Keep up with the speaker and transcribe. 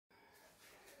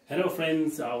Hello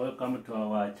friends, welcome to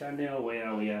our channel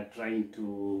where we are trying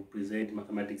to present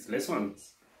mathematics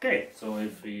lessons. Okay, so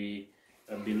if we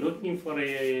have been looking for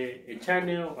a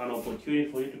channel, an opportunity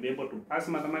for you to be able to pass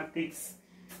mathematics,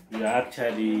 you are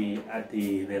actually at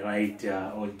the right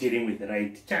or dealing with the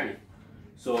right channel.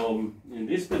 So in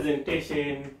this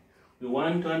presentation, we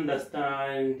want to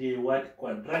understand what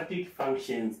quadratic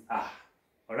functions are.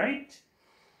 Alright?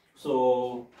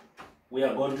 So we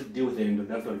are going to deal with the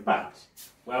introductory part,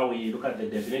 where we look at the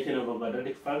definition of a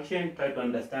quadratic function, try to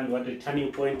understand what the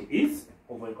turning point is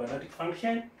of a quadratic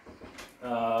function,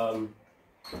 how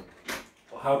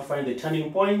to find the turning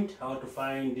point, how to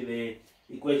find the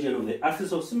equation of the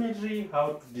axis of symmetry,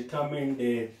 how to determine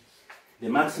the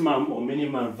maximum or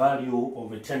minimum value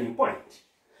of a turning point.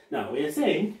 Now we are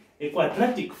saying a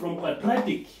quadratic from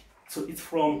quadratic, so it's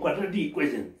from quadratic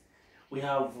equations. We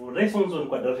have lessons on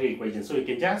quadratic equations, so you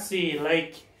can just see,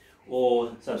 like,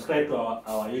 or subscribe to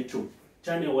our YouTube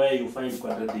channel where you find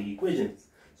quadratic equations.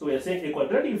 So we are saying a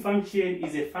quadratic function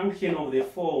is a function of the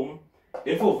form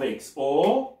f of x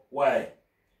or y,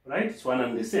 right? It's one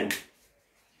and the same,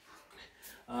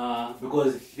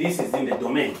 because this is in the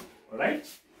domain, right?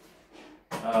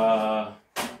 Or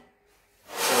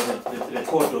the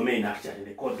codomain, actually,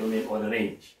 the codomain or the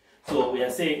range. So we are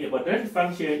saying a quadratic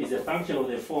function is a function of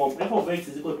the form f of x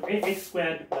is equal to ax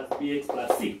squared plus bx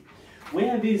plus c,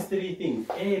 where these three things,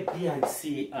 a, b, and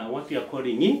c, are what we are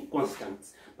calling in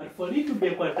constants. But for it to be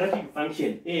a quadratic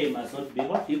function, a must not be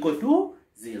what? Equal to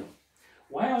 0.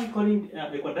 Why are we calling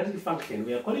a quadratic function?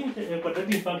 We are calling it a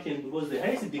quadratic function because the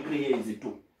highest degree here is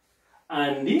 2.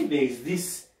 And there is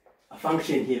this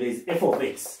function here, there is f of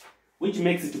x, which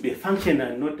makes it to be a function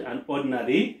and not an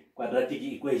ordinary quadratic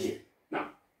equation. Now,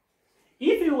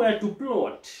 if you were to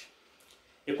plot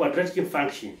a quadratic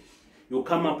function, you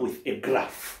come up with a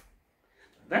graph.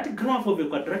 That graph of a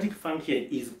quadratic function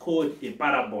is called a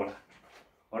parabola.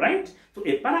 Alright? So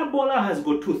a parabola has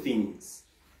got two things.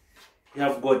 You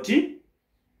have got the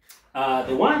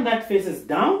one that faces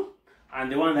down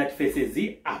and the one that faces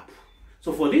up.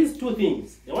 So for these two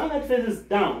things, the one that faces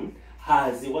down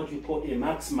has what we call a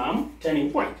maximum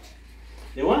turning point.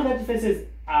 The one that faces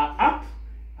up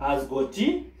has got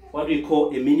what we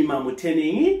call a minimum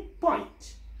turning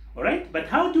point. Alright? But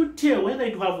how to tell whether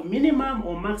it will have minimum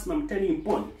or maximum turning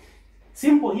point?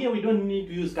 Simple. Here we don't need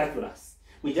to use calculus.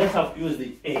 We just have to use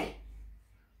the a.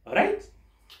 Alright?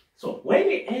 So when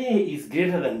the a is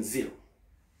greater than 0,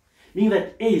 meaning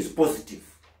that a is positive,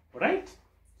 alright?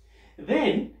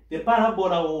 Then the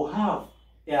parabola will have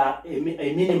a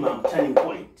minimum turning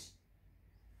point.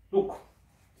 Look,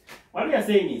 what we are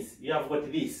saying is you have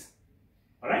got this,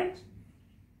 alright?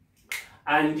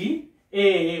 And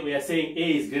a, we are saying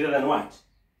a is greater than what?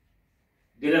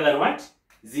 Greater than what?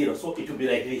 0. So it will be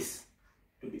like this.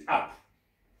 It will be up.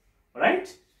 Alright?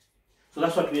 So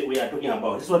that's what we are talking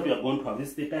about. This is what we are going to have. This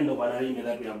is the kind of an arrangement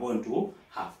that we are going to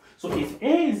have. So if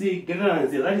a is greater than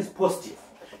 0, that is positive.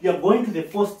 You are going to the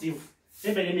positive.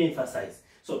 Let me emphasize.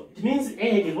 So it means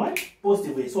a is what?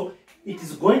 Positive. So it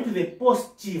is going to the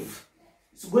positive.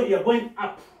 You are going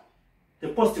up the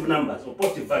positive numbers or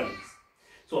positive values.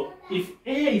 So if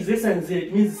a is less than 0,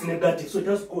 it means it's negative. So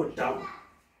just go down.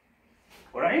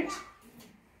 Alright?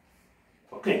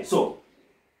 Okay, so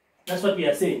that's what we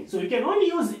are saying. So you can only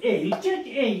use a. You check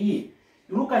a here.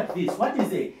 You look at this. What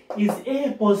is a? Is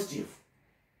a positive?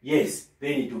 Yes,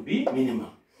 then it will be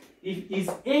minimum. If is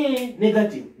a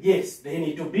negative? Yes, then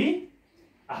it will be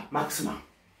a maximum.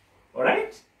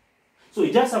 Alright? So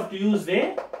you just have to use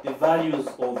the values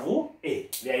of a.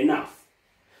 They are enough.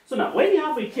 So now when you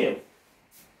have a curve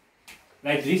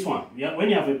like this one, when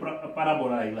you have a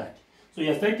parabola like that, so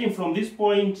you're starting from this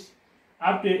point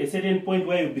up to a certain point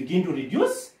where you begin to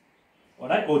reduce,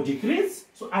 alright, or decrease.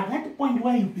 So at that point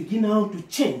where you begin now to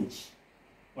change,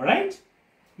 alright,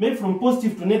 maybe from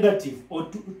positive to negative or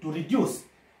to reduce,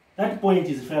 that point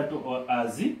is referred to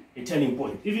as a turning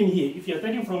point. Even here, if you're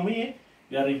starting from here,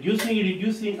 you are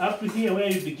reducing up to here where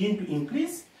you begin to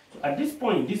increase. So at this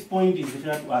point is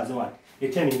referred to as what?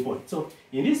 A turning point. So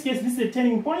in this case, this is a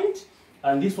turning point,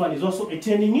 and this one is also a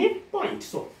turning point.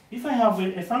 So if I have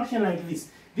a function like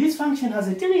this function has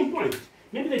a turning point.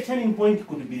 Maybe the turning point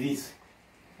could be this.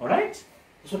 Alright?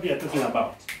 That's what we are talking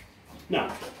about.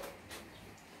 Now,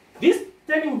 this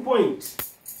turning point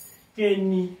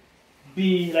can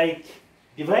be like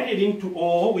divided into,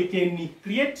 or we can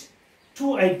create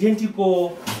two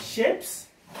identical shapes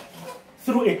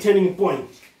through a turning point.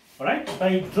 Alright?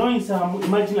 By drawing some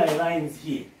imaginary lines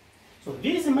here. So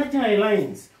these imaginary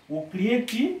lines will create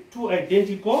two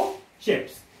identical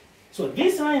shapes. So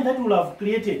this line that will have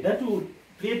created, that will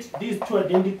create these two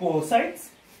identical sides,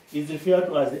 is referred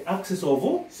to as the axis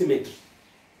of symmetry.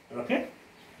 Okay?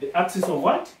 The axis of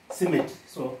what? Symmetry.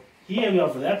 So here we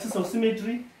have the axis of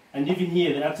symmetry, and even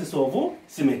here the axis of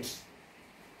symmetry.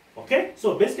 Okay?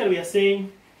 So basically we are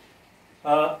saying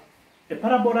a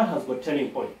parabola has got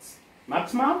turning points,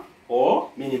 maximum or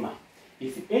minimum.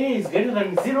 If A is greater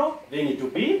than 0, then it will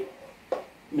be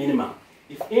minimum.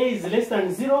 If A is less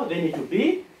than 0, then it will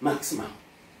be maximum.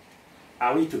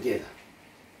 Are we together?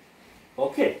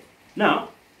 Okay. Now,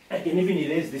 I can even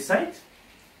erase this side.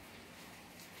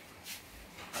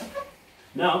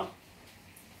 Now,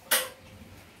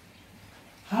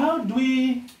 how do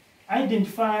we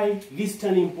identify this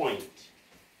turning point?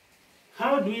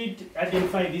 How do we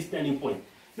identify this turning point?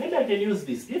 Maybe I can use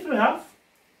this. If you have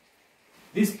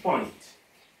this point,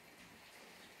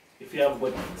 if you have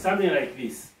got something like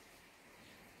this,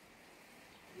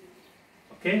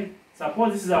 okay,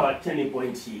 suppose this is our turning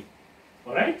point here,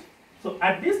 all right? So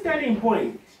at this turning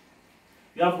point,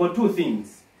 you have got two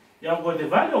things. You have got the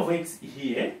value of x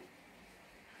here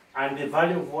and the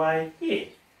value of y here,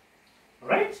 all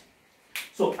right?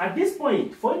 So at this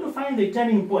point, for you to find the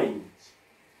turning point,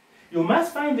 you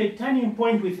must find the turning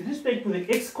point with respect to the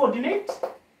x-coordinate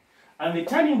and the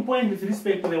turning point with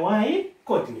respect to the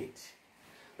y-coordinate.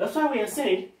 That's why we are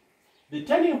saying the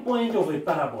turning point of a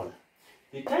parabola.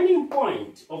 The turning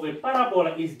point of a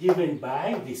parabola is given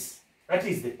by this. That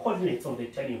is the coordinates of the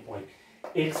turning point,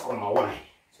 x, y.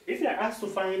 So if you are asked to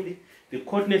find the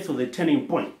coordinates of the turning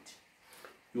point,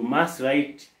 you must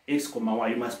write x, y.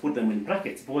 You must put them in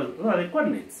brackets because those are the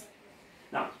coordinates.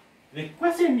 Now, the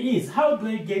question is, how do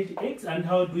I get x and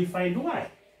how do we find y?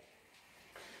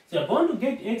 So you're going to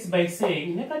get x by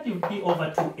saying negative b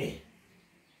over 2a.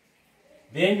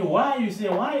 Then y, you say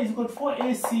y is equal to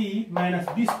 4ac minus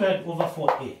b squared over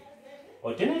 4a.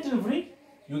 Alternatively,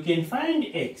 you can find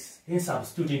x and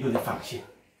substitute into the function.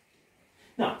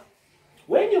 Now,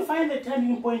 when you find the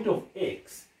turning point of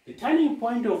x, the turning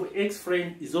point of x,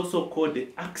 friend, is also called the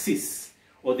axis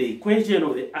or the equation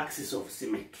of the axis of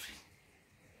symmetry.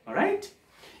 Alright?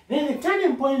 Then the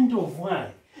turning point of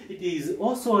y, it is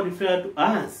also referred to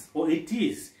as, or it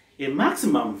is, a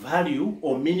maximum value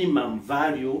or minimum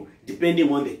value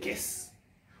depending on the case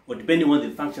or depending on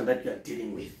the function that you are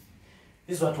dealing with.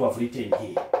 This is what we have written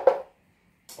here.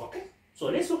 Okay? So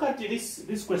let's look at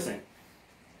this question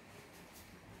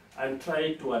and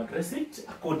try to address it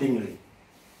accordingly.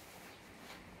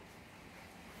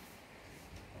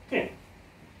 Okay.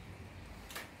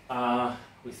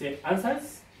 We say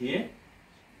answers here.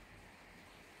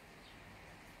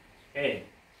 A.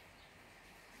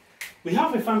 We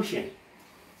have a function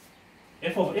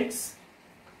f of x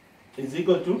is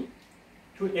equal to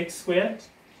 2x squared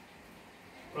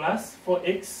plus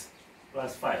 4x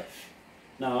plus 5.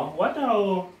 Now, what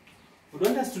we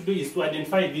want us to do is to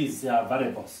identify these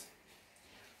variables.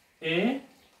 A,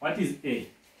 what is A?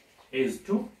 A is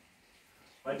 2.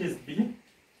 What is B?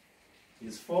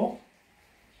 Is 4.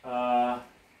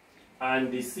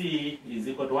 And the C is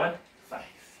equal to what? 5.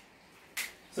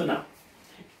 So now,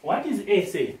 what is A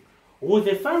saying? Would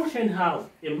the function have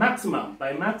a maximum?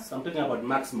 By max, I'm talking about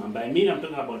maximum. By min, I'm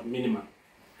talking about minimum.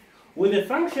 Will the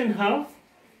function have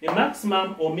a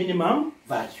maximum or minimum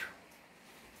value?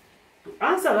 To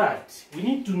answer that, we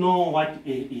need to know what A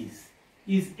is.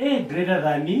 Is A greater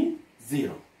than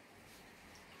 0?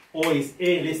 Or is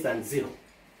A less than 0?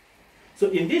 So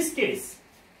in this case,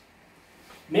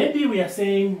 maybe we are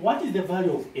saying, what is the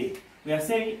value of A? We are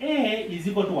saying A is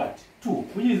equal to what? 2,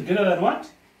 which is greater than what?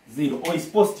 0, or is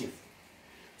positive.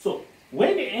 So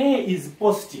when A is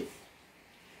positive,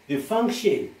 the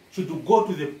function should go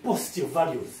to the positive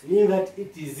values, meaning that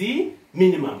it is the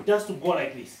minimum. It has to go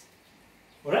like this.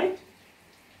 Alright?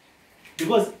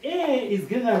 Because A is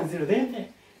greater than 0,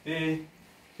 then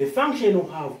the function will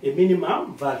have a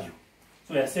minimum value.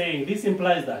 So we are saying this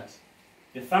implies that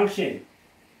the function,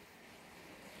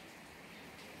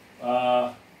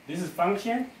 this is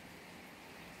function,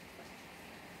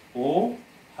 will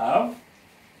have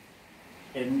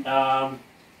a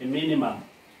minimum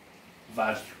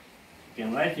value. You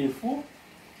can write in full,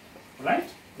 right?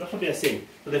 That's what we are saying.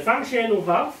 So the function will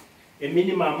have a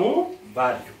minimum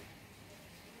value.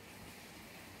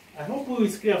 I hope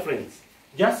it's clear, friends.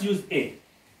 Just use A.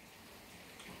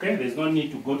 Okay, there's no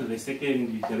need to go to the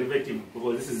second derivative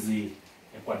because this is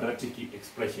a quadratic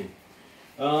expression.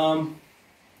 I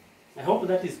hope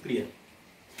that is clear.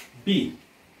 B.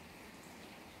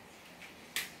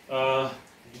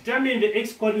 Determine the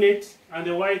x-coordinate and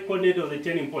the y-coordinate of the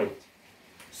turning point.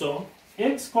 So,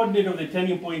 x-coordinate of the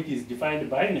turning point is defined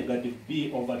by negative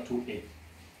b over 2a.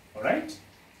 Alright?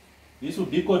 This will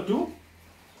be equal to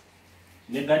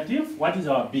negative, what is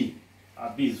our b?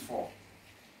 B is 4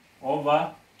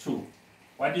 over 2.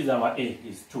 What is our A?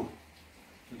 Is 2.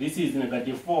 So this is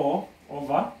negative 4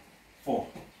 over 4.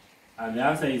 And the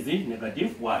answer is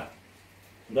negative 1.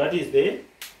 That is the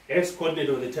x coordinate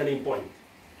of the turning point.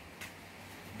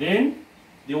 Then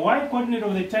the y coordinate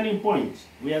of the turning point,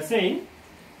 we are saying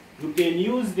you can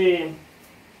use the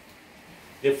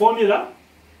formula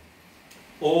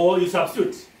or you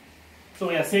substitute. So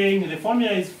we are saying the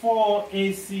formula is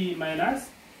 4ac minus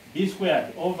b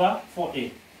squared over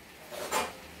 4a.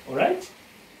 Alright?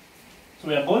 So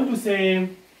we are going to say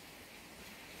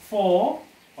 4,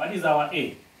 what is our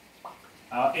a?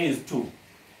 Our a is 2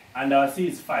 and our c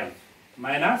is 5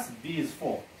 minus b is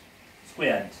 4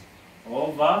 squared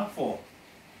over 4.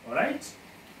 Alright?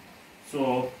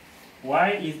 So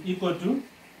y is equal to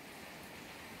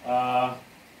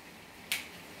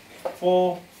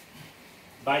 4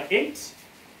 by 8.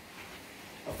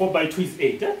 4 by 2 is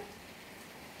 8.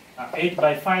 8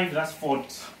 by 5, that's 40.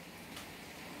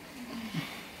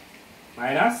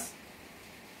 Minus,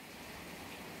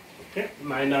 okay,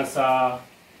 minus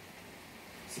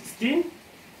 16,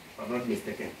 if I'm not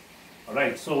mistaken.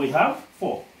 Alright, so we have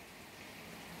 4.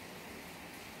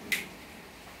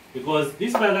 Because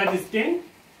this by that is 10,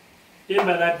 10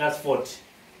 by that, that's 40.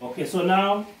 Okay, so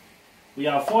now we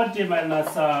have 40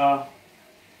 minus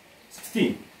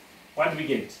 16. What do we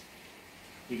get?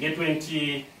 We get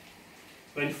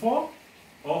 24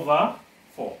 over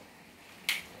 4.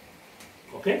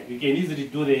 Okay, you can easily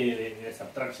do the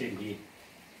subtraction here.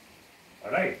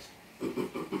 Alright.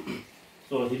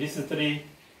 So this is 3,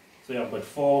 so you have got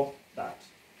 4 that.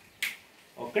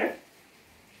 Okay?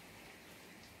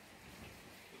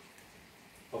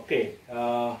 Okay.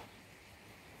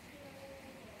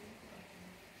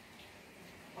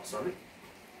 Sorry.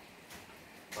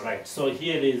 Alright, so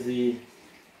here is the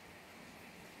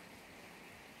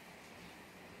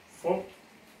 4.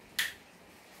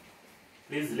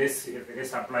 Please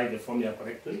let's apply the formula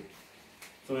correctly.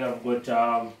 So we have got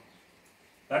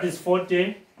that is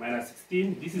 40 minus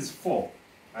 16. This is 4.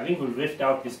 I think we'll left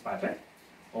out this part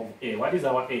of a. What is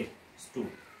our a? It's 2.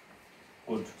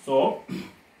 Good. So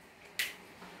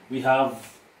we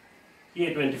have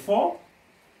here 24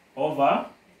 over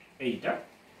 8.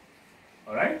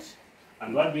 Alright?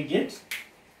 And what we get?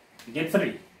 We get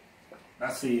 3.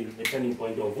 That's the turning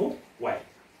point of y.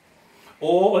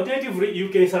 Or alternatively, you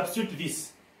can substitute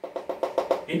this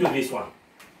into this one.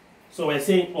 So we're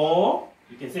saying, or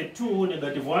you can say 2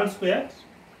 negative 1 squared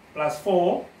plus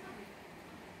 4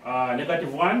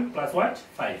 negative 1 plus what?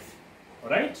 5.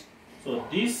 Alright? So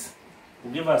this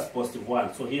will give us positive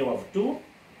 1. So here we have 2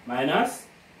 minus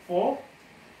 4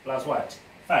 plus what?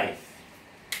 5.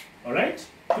 Alright?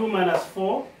 2 minus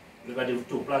 4 negative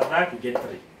 2 plus that we get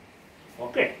 3.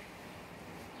 Okay.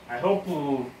 I hope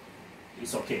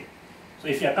it's okay. So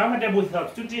if you are comfortable with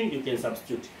substituting, you can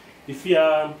substitute. If you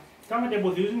are comfortable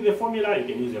with using the formula, you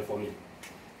can use the formula.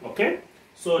 Okay?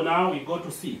 So now we go to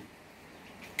C.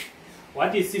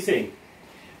 What is C saying?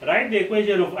 Write the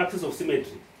equation of axis of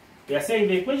symmetry. We are saying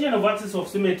the equation of axis of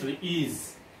symmetry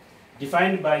is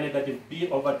defined by negative b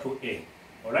over 2a.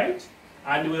 Alright?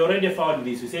 And we already found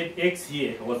this. We said x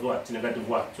here was what? Negative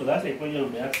 1. So that's the equation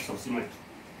of the axis of symmetry.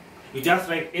 We just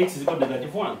write x is equal to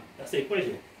negative 1. That's the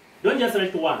equation. Don't just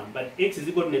write 1, but x is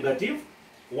equal to negative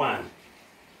 1.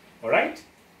 Alright?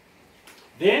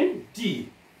 Then D.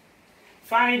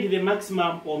 Find the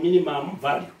maximum or minimum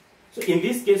value. So in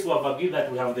this case, we have agreed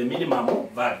that we have the minimum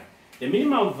value. The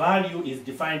minimum value is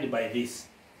defined by this.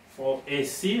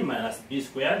 4ac minus b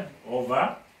squared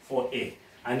over 4a.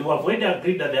 And we have already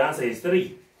agreed that the answer is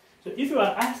 3. So if you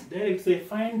are asked directly, say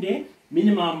find the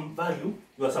minimum value,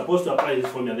 you are supposed to apply this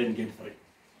formula, then get 3.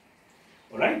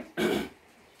 Alright?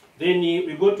 Then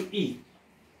we go to E.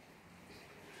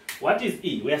 What is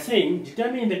E? We are saying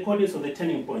determine the coordinates of the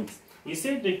turning points. We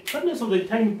said the coordinates of the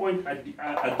turning point are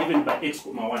given by x,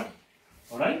 y.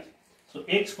 Alright? So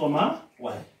x,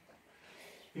 y.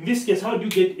 In this case, how do you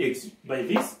get x? By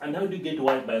this, and how do you get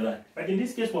y by that? But in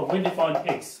this case, we have already found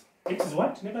x. X is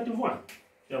what? Negative 1.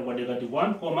 We have got negative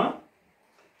 1, comma.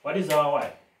 What is our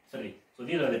y? 3. So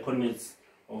these are the coordinates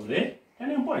of the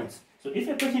turning points. So if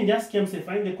a question just came say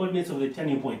find the coordinates of the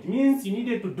turning point, means you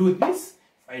needed to do this,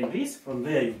 find this, from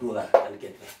there you do that and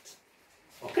get that.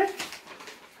 Okay?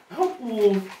 I hope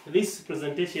this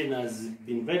presentation has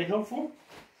been very helpful.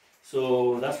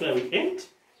 So that's where we end.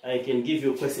 I can give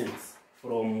you questions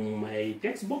from my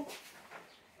textbook.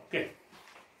 Okay.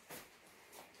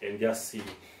 And just see,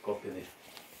 copy there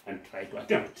and try to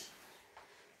attempt.